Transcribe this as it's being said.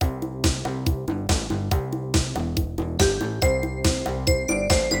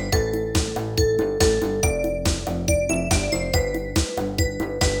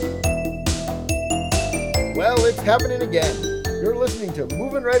happening again. You're listening to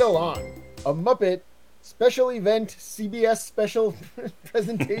Moving Right Along, a Muppet special event CBS special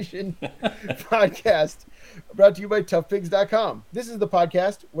presentation podcast brought to you by toughpigs.com. This is the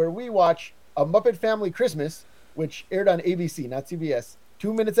podcast where we watch A Muppet Family Christmas, which aired on ABC, not CBS,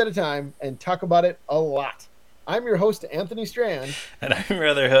 2 minutes at a time, and talk about it a lot. I'm your host, Anthony Strand. And I'm your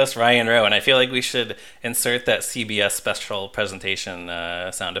other host, Ryan Rowe, and I feel like we should insert that CBS special presentation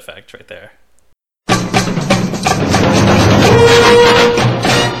sound effect right there.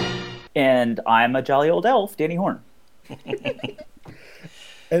 And I'm a jolly old elf, Danny Horn.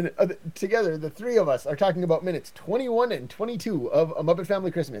 And together, the three of us are talking about minutes 21 and 22 of A Muppet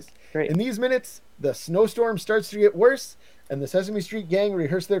Family Christmas. Great. In these minutes, the snowstorm starts to get worse, and the Sesame Street gang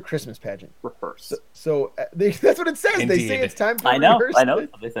rehearse their Christmas pageant. Rehearse. So that's what it says. Indeed. They say it's time to I know rehearse.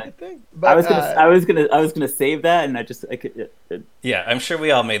 what they say. But, I was gonna save that, and Yeah, I'm sure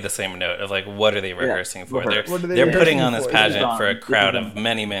we all made the same note of like, what are they rehearsing for? rehearse. What are they They're putting rehearsing on this for? pageant for a This is crowd on. of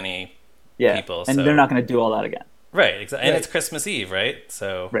many people. and so. they're not gonna do all that again. Right, exactly. And Right. it's Christmas Eve, right?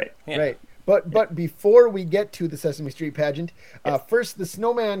 So Right. yeah. Right. But before we get to the Sesame Street pageant, first the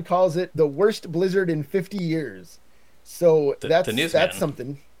snowman calls it the worst blizzard in 50 years. So The that's newsman.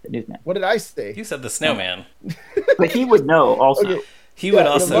 something. The newsman. What did I say? You said the snowman. But he would know also. Okay. He Yeah, would the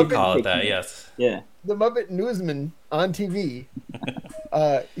also Muppet- call it that, yes. Yeah. The Muppet Newsman on TV,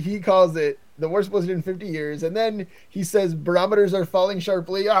 he calls it the worst blizzard in 50 years. And then he says barometers are falling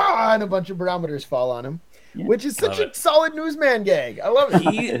sharply. And a bunch of barometers fall on him, Yeah. which is such Love a it. solid newsman gag. I love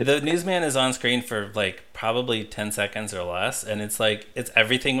it. The newsman is on screen for like probably 10 seconds or less, and it's like it's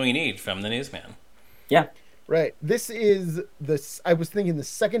everything we need from the newsman. Yeah. Right. This is I was thinking the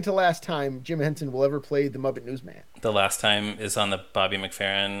second to last time Jim Henson will ever play the Muppet Newsman. The last time is on the Bobby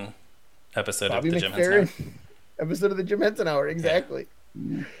McFerrin episode Bobby of the Jim Henson McFerrin episode of the Jim Henson Hour. Exactly.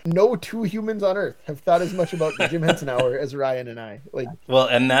 No two humans on Earth have thought as much about the Jim Henson Hour as Ryan and I. Like, Well,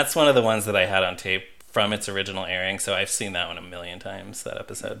 and that's one of the ones that I had on tape from its original airing, so I've seen that one a million times, that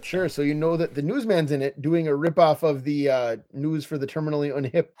episode. sure. So you know that the newsman's in it doing a ripoff of the news for the terminally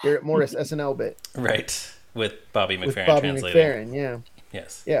unhip Garrett Morris SNL bit Right, with Bobby McFerrin with Bobby translating. McFerrin. Yeah.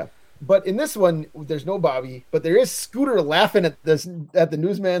 Yes. Yeah. But in this one, there's no Bobby, but there is Scooter laughing at the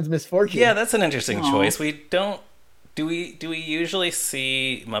newsman's misfortune. Yeah, that's an interesting Aw. choice. We don't. Do we usually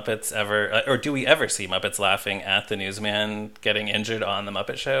see Muppets ever, or do we ever see Muppets laughing at the newsman getting injured on the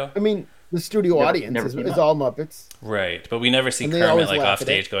Muppet Show? I mean, the studio Never- audience never is seen that. all Muppets. Right, but we never see And they Kermit always like laugh off at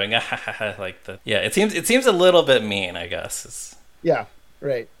stage going ah, ha, ha, ha, like the. Yeah, it seems a little bit mean, I guess. Yeah.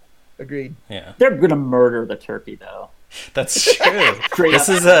 Right. Agreed. Yeah, They're gonna murder the turkey though. that's true. Straight this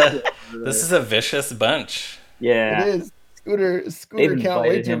up. is a vicious bunch. Yeah. It is. Scooter They've can't wait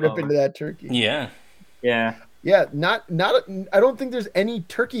invited to him rip over. into that turkey. Yeah, Yeah. Yeah, I don't think there's any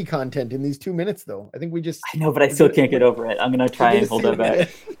turkey content in these 2 minutes though. I think we just I know, but I still can't get over it. I'm gonna try and hold that back.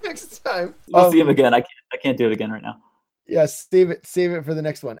 next time. We'll see him again. I can't do it again right now. Yeah, save it for the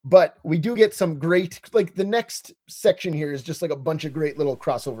next one. But we do get some great, like the next section here is just like a bunch of great little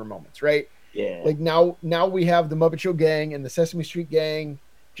crossover moments, right? Yeah. Like now we have the Muppet Show gang and the Sesame Street gang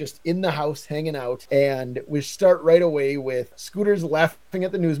just in the house hanging out, and we start right away with Scooter's laughing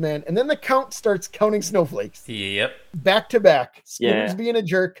at the newsman, and then the count starts counting snowflakes yep. back to back. Scooter's Yeah. being a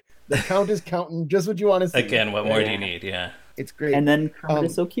jerk. The count is counting just what you want to see. Again, what more do Yeah. you need? Yeah. It's great. And then Kermit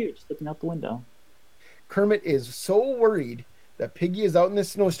is Um, so cute, just looking out the window. Kermit is so worried that Piggy is out in this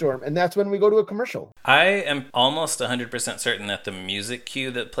snowstorm, and that's when we go to a commercial. I am almost 100% certain that the music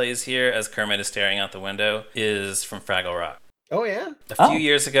cue that plays here as Kermit is staring out the window is from Fraggle Rock. Oh yeah, A few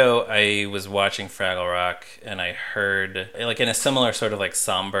years ago, I was watching Fraggle Rock, and I heard, like in a similar sort of like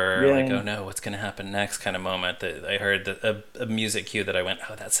somber, Yeah. like, oh no, what's going to happen next kind of moment, that I heard a music cue that I went,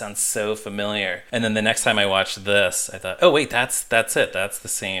 oh, that sounds so familiar. And then the next time I watched this, I thought, oh wait, that's it. That's the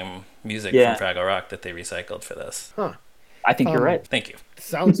same music Yeah. from Fraggle Rock that they recycled for this. huh? I think you're right. Thank you.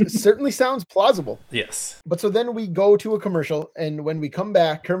 Certainly sounds plausible. Yes. But so then we go to a commercial, and when we come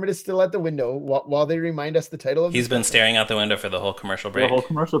back, Kermit is still at the window while they remind us the title of. He's been staring out the window for the whole commercial The break. whole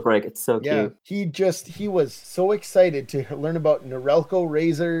commercial break. It's so Yeah, cute. he was so excited to learn about Norelco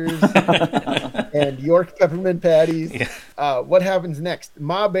razors and York peppermint patties. Yeah. What happens next?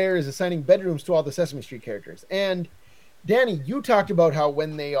 Ma Bear is assigning bedrooms to all the Sesame Street characters, and Danny, you talked about how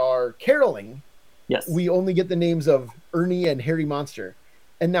when they are caroling, Yes. we only get the names of Ernie and Harry Monster.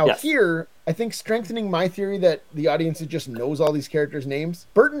 And now Yes. here, I think strengthening my theory that the audience just knows all these characters' names.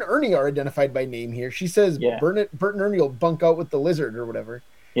 Bert and Ernie are identified by name here. She says Yeah. Bert and Ernie will bunk out with the lizard or whatever.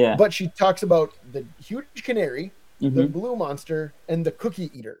 Yeah. But she talks about the huge canary, the Mhm. blue monster, and the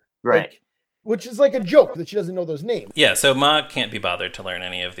cookie eater. Right. Like, which is like a joke that she doesn't know those names. Yeah, so Ma can't be bothered to learn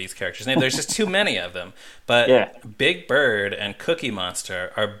any of these characters' names. There's just too many of them. But Big Bird and Cookie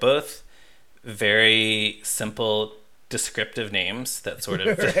Monster are both very simple, descriptive names that sort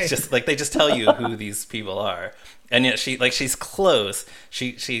of just like they just tell you who these people are. And yet she's close.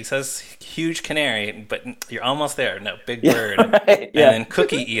 She says huge canary, but you're almost there. No, Big Bird, and then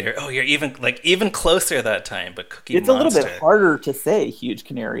Cookie Eater. Oh, you're even closer that time. But Cookie Monster. It's a little bit harder to say huge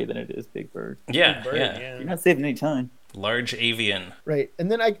canary than it is Big Bird. Yeah, Big Bird, yeah. You're not saving any time. Large avian. Right, and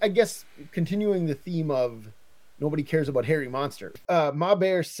then I guess continuing the theme of nobody cares about hairy monster. Ma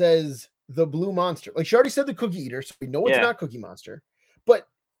Bear says the blue monster. Like she already said the Cookie Eater, so we know it's not Cookie Monster. But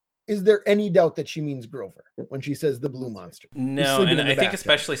is there any doubt that she means Grover when she says the blue monster? No, and I think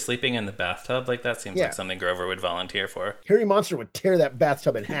especially sleeping in the bathtub, like that seems like something Grover would volunteer for. Hairy Monster would tear that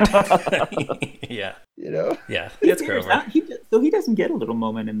bathtub in half. Yeah. You know? Yeah, it's Grover. So he doesn't get a little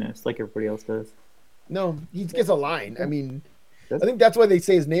moment in this like everybody else does. No, he gets a line. I mean, I think that's why they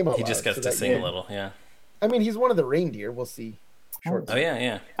say his name out loud. He just gets to sing a little, yeah. I mean, he's one of the reindeer. We'll see. Oh,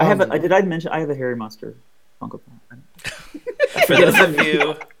 yeah. Did I mention I have a Hairy Monster Funko Pop? For those of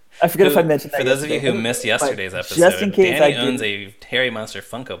you... I forget if I mentioned that. For those of you who missed yesterday's episode, just in case Danny owns a Hairy Monster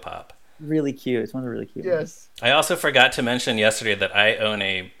Funko Pop. Really cute. It's one of the really cute ones. I also forgot to mention yesterday that I own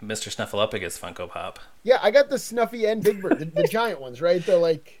a Mr. Snuffleupagus Funko Pop. Yeah, I got the Snuffy and Big Bird, the giant ones, right? They're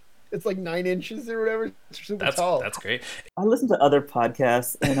like, it's like 9 inches or whatever. It's super tall. That's great. I listen to other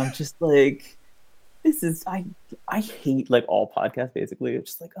podcasts and I'm just like, this is, I hate like all podcasts basically.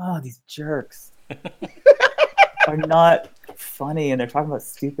 It's just like, oh, these jerks are not funny and they're talking about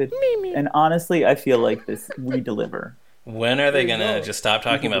stupid. And honestly, I feel like we deliver. When are they gonna just stop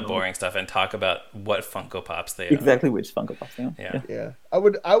talking about boring stuff and talk about what Funko Pops they own? Exactly which Funko Pops they own. Yeah. I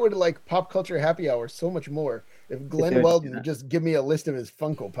would like Pop Culture Happy Hour so much more if Glenn Weldon would just give me a list of his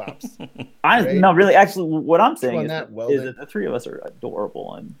Funko Pops. No, really, actually, what I'm saying is that the three of us are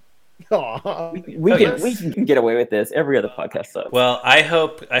adorable and we can get away with this. Every other podcast sucks. Well, I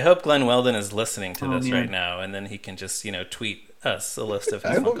hope Glenn Weldon is listening to this right now, and then he can just tweet us a list of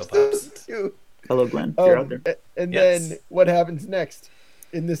his Funko Pops. Too. Hello, Glenn. You're out there. And then what happens next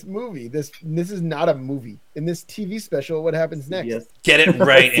in this movie? This is not a movie. In this TV special, what happens next? Yes. Get it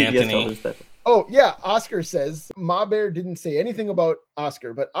right, Anthony. Oh yeah, Oscar says Ma Bear didn't say anything about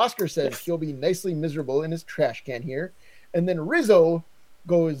Oscar, but Oscar says he'll be nicely miserable in his trash can here, and then Rizzo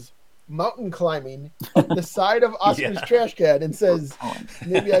goes mountain climbing up the side of Oscar's trash can and says,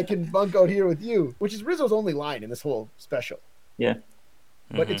 maybe I can bunk out here with you, which is Rizzo's only line in this whole special. Yeah.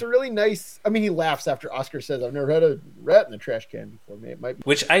 But it's a really nice, I mean, he laughs after Oscar says, I've never had a rat in the trash can before. It might be.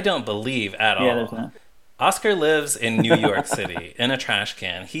 Which I don't believe at all. There's not. Oscar lives in New York City in a trash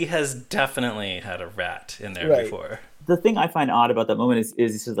can. He has definitely had a rat in there before. The thing I find odd about that moment is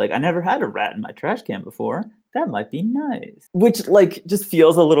he's just like, I never had a rat in my trash can before. That might be nice. Which, like, just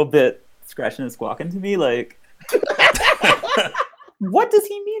feels a little bit scratching and squawking to me. Like, what does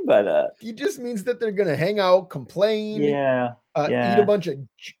he mean by that? He just means that they're going to hang out, complain. Eat a bunch of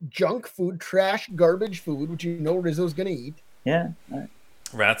junk food, trash, garbage food, which Rizzo's going to eat. Yeah.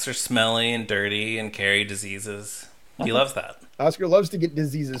 Rats are smelly and dirty and carry diseases. He loves that. Oscar loves to get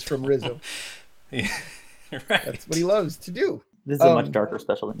diseases from Rizzo. Right. That's what he loves to do. This is a much darker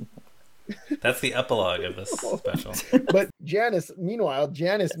special than you think. That's the epilogue of this special. But meanwhile,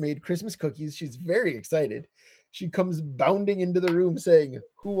 Janice made Christmas cookies. She's very excited. She comes bounding into the room saying,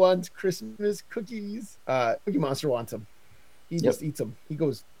 who wants Christmas cookies? Cookie Monster wants them. He just eats them. He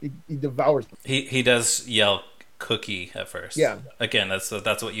devours them. He does yell cookie at first. Yeah. Again, that's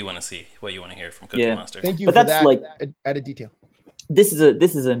what you want to see, what you want to hear from Cookie Monster. Thank you for that added detail. This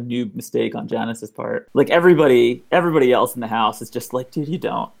is a new mistake on Janice's part. Like everybody else in the house is just like, dude, you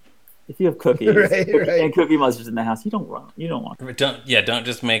don't. If you have cookies and Cookie Monster's in the house, you don't want. Don't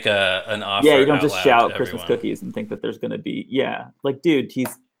just make an offer. Yeah, you don't just shout Christmas cookies and think that there's gonna be. Yeah, like dude,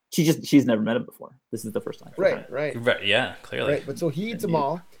 she's never met him before. This is the first time. Right. Yeah, clearly. Right, but so he eats them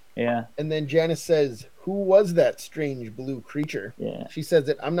all. Yeah. And then Janice says, "Who was that strange blue creature?" Yeah. She says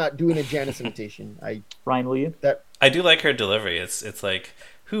that I'm not doing a Janice imitation. Ryan, will you? I do like her delivery. It's like,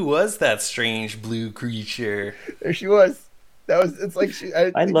 who was that strange blue creature? There she was. It's like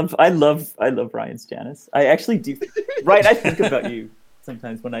I love Ryan's Janice. I actually do. Ryan, I think about you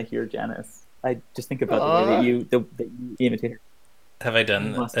sometimes when I hear Janice. I just think about the way that you imitate her. Have I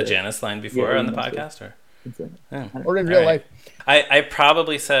done a Janice line before on the podcast, or in real life? I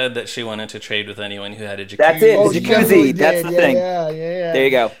probably said that she wanted to trade with anyone who had a jacuzzi. That's it. The jacuzzi. That's the thing. Yeah. There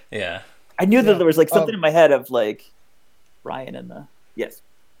you go. Yeah. I knew that there was like something in my head of like Ryan and the yes.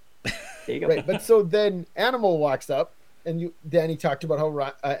 There you go. Right, but so then Animal walks up And Danny talked about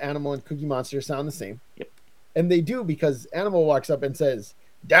how Animal and Cookie Monster sound the same. Yep. And they do, because Animal walks up and says,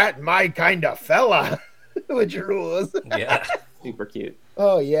 "That my kind of fella," which rules. Yeah. Super cute.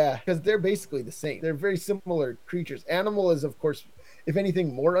 Oh yeah, because they're basically the same. They're very similar creatures. Animal is, of course, if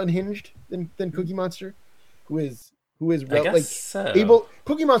anything, more unhinged than Cookie Monster, who is able.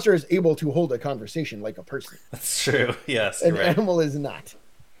 Cookie Monster is able to hold a conversation like a person. That's true. Yes, and right. Animal is not.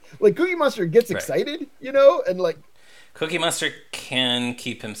 Like Cookie Monster gets excited, and like Cookie Monster can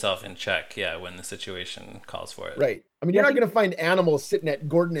keep himself in check, when the situation calls for it. Right. I mean, you're not going to find Animals sitting at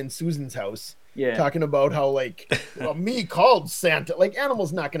Gordon and Susan's house talking about how, like, me called Santa. Like,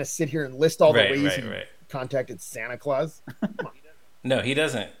 Animal's not going to sit here and list all the ways he contacted Santa Claus. No, he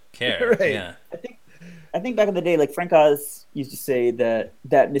doesn't care. Right. Yeah. I think back in the day, like, Frank Oz used to say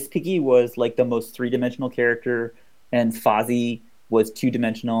that Miss Piggy was, like, the most three-dimensional character, and Fozzie was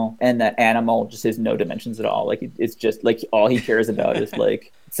two-dimensional, and that Animal just has no dimensions at all. Like, it's just like all he cares about is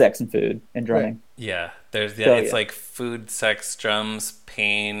like sex and food and drumming. Right. Yeah, it's like food, sex, drums,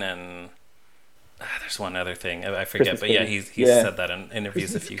 pain, and there's one other thing I forget. Christmas but he's said that in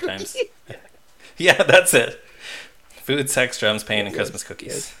interviews a few times. Yeah, that's it. Food, sex, drums, pain, and Christmas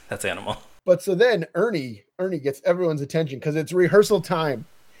cookies. Yes. That's Animal. But so then Ernie gets everyone's attention because it's rehearsal time.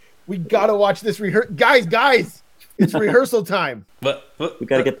 We gotta watch this guys. It's rehearsal time. What? We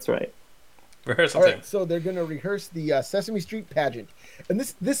gotta get this right. Rehearsal All right, time. so they're gonna rehearse the Sesame Street pageant, and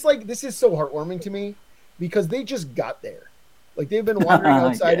this is so heartwarming to me because they just got there. Like they've been wandering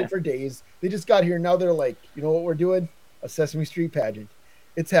outside it for days. They just got here. Now they're like, you know what we're doing? A Sesame Street pageant.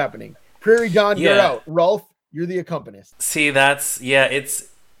 It's happening. Prairie Dawn, you're out. Rolf, you're the accompanist. See,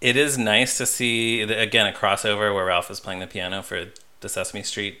 it is nice to see again a crossover where Ralph is playing the piano for the Sesame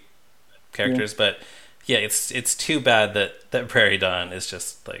Street characters, but. Yeah, it's too bad that Prairie Dawn is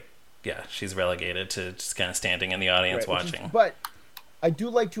just like, she's relegated to just kind of standing in the audience watching. But I do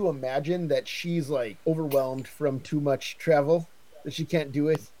like to imagine that she's like overwhelmed from too much travel, that she can't do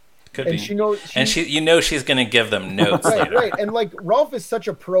it. Could be. She knows, she's going to give them notes later. Right. And like Rolf is such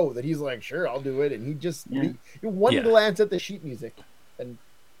a pro that he's like, sure, I'll do it. And he just one glance at the sheet music, and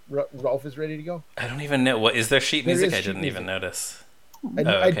Rolf is ready to go. I don't even know is there sheet music. I didn't even notice.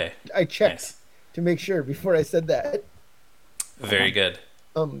 Okay. I checked. Nice. To make sure before I said that. Very good.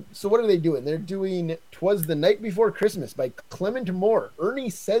 So what are they doing? They're doing "'Twas the Night Before Christmas" by Clement Moore. Ernie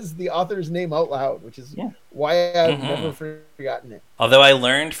says the author's name out loud, which is why I've never forgotten it. Although I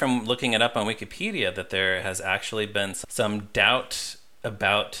learned from looking it up on Wikipedia that there has actually been some doubt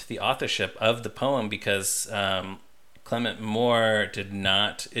about the authorship of the poem because Clement Moore did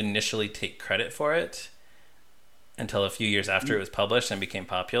not initially take credit for it until a few years after it was published and became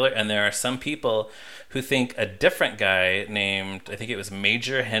popular. And there are some people who think a different guy named, I think it was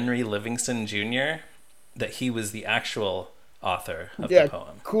Major Henry Livingston Jr., that he was the actual author of the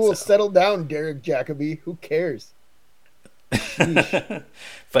poem. Cool. So. Settle down, Derek Jacobi. Who cares?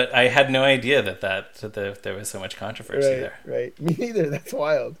 But I had no idea that there was so much controversy there. Right. Me neither. That's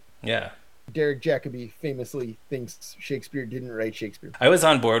wild. Yeah. Derek Jacobi famously thinks Shakespeare didn't write Shakespeare. I was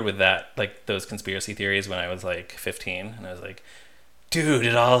on board with that, like those conspiracy theories when I was like 15, and I was like, dude,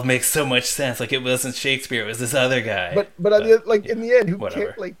 it all makes so much sense. Like it wasn't Shakespeare, it was this other guy. But in the end, who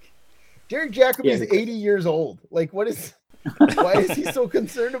cares? Like Derek Jacobi is 80 years old. Like why is he so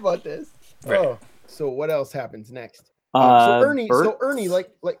concerned about this? Right. Oh, so what else happens next? So Ernie,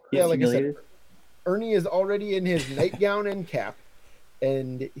 like I said, Ernie is already in his nightgown and cap.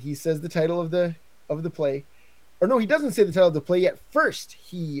 And he says the title of the play. Or no, he doesn't say the title of the play yet. First,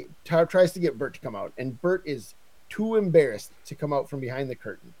 he tries to get Bert to come out. And Bert is too embarrassed to come out from behind the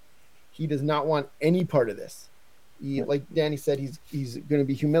curtain. He does not want any part of this. Like Danny said, he's going to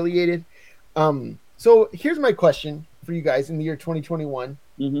be humiliated. So here's my question for you guys in the year 2021.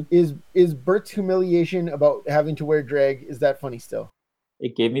 Mm-hmm. Is Bert's humiliation about having to wear drag, is that funny still?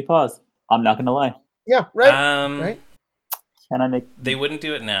 It gave me pause. I'm not going to lie. Yeah, right? Right? They wouldn't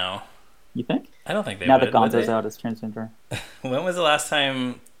do it now. You think? I don't think they now would. Now that Gonzo's out as transgender. When was the last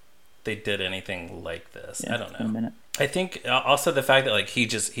time they did anything like this? I don't know. A minute. I think also the fact that like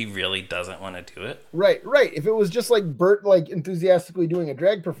he really doesn't want to do it. Right. If it was just like Bert like enthusiastically doing a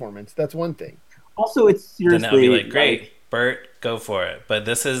drag performance, that's one thing. Also, it's seriously then that would be like great, Bert, go for it. But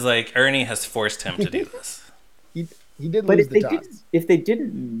this is like Ernie has forced him to do this. He did. But if they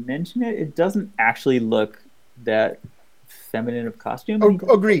didn't mention it, it doesn't actually look that feminine of costume.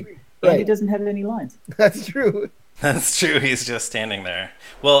 Agreed. And he doesn't have any lines. That's true. That's true. He's just standing there.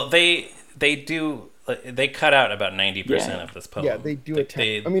 Well, they cut out about 90% of this poem. Yeah, they do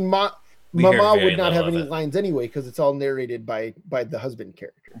I mean, Mama would not have any lines anyway because it's all narrated by the husband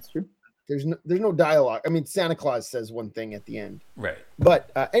character. That's true. There's no dialogue. I mean, Santa Claus says one thing at the end. Right.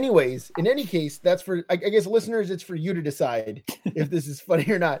 But anyways, in any case, that's for, I guess, listeners, it's for you to decide if this is funny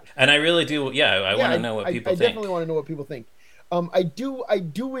or not. And I really do. Yeah, I want to know what people think. I definitely want to know what people think. I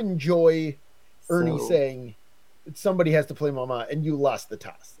do enjoy Ernie saying somebody has to play Mama and you lost the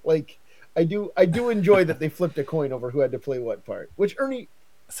toss. Like, I do enjoy that they flipped a coin over who had to play what part, which Ernie.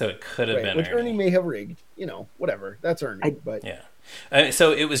 So it could have been Ernie may have rigged. You know, whatever. That's Ernie. But yeah.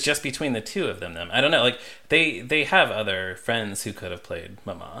 So it was just between the two of them. I don't know. Like they have other friends who could have played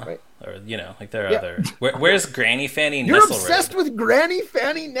Mama, right? Or like there are other. Where's Granny Fanny? You're obsessed with Granny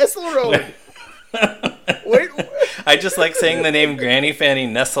Fanny Nesselrode. Wait, I just like saying the name Granny Fanny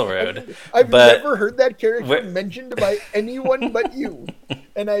Nesselrode. I've never heard that character mentioned by anyone but you,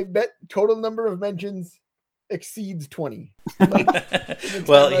 and I bet total number of mentions exceeds 20.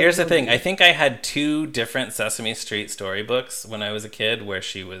 Well, here's the thing. I think I had 2 different Sesame Street storybooks when I was a kid where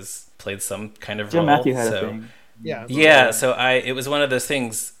she played some kind of Joe role. Matthew had a thing. Yeah. So it was one of those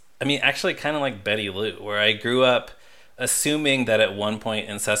things. I mean, actually, kind of like Betty Lou, where I grew up assuming that at one point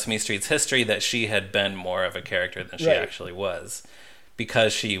in Sesame Street's history that she had been more of a character than she actually was,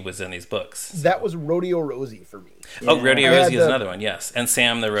 because she was in these books. That was Rodeo Rosie for me. Oh, Rodeo Rosie is another one, yes. And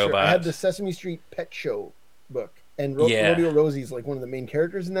Sam the Robot. I had the Sesame Street Pet Show book, and Rodeo Rosie is like one of the main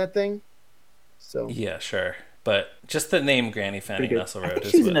characters in that thing. So yeah, sure. But just the name Granny Fanny Nesselrode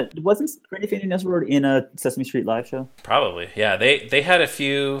is wasn't Granny Fanny Nesselrode in a Sesame Street live show? Probably, yeah. They had a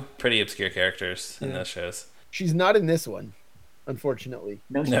few pretty obscure characters in those shows. She's not in this one, unfortunately.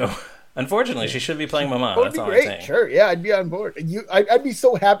 No. Unfortunately, she should be playing Mama. That would be great. Sure, yeah, I'd be on board. I'd be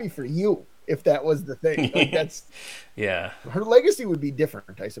so happy for you if that was the thing. Like, that's her legacy would be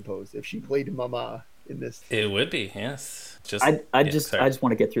different, I suppose, if she played Mama in this. It would be, yes. I just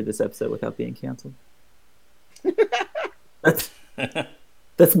want to get through this episode without being canceled.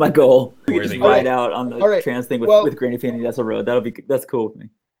 That's my goal. Just ride out on the trans thing with Granny Fanny Nesselrode. That's cool with me.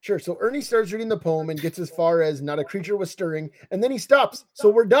 Sure. So Ernie starts reading the poem and gets as far as "not a creature was stirring," and then he stops. So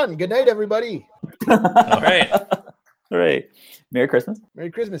we're done. Good night, everybody. All right. All right. Merry Christmas. Merry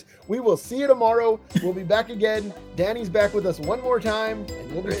Christmas. We will see you tomorrow. We'll be back again. Danny's back with us one more time,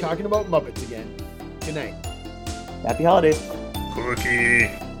 and we'll be talking about Muppets again. Good night. Happy holidays. Cookie.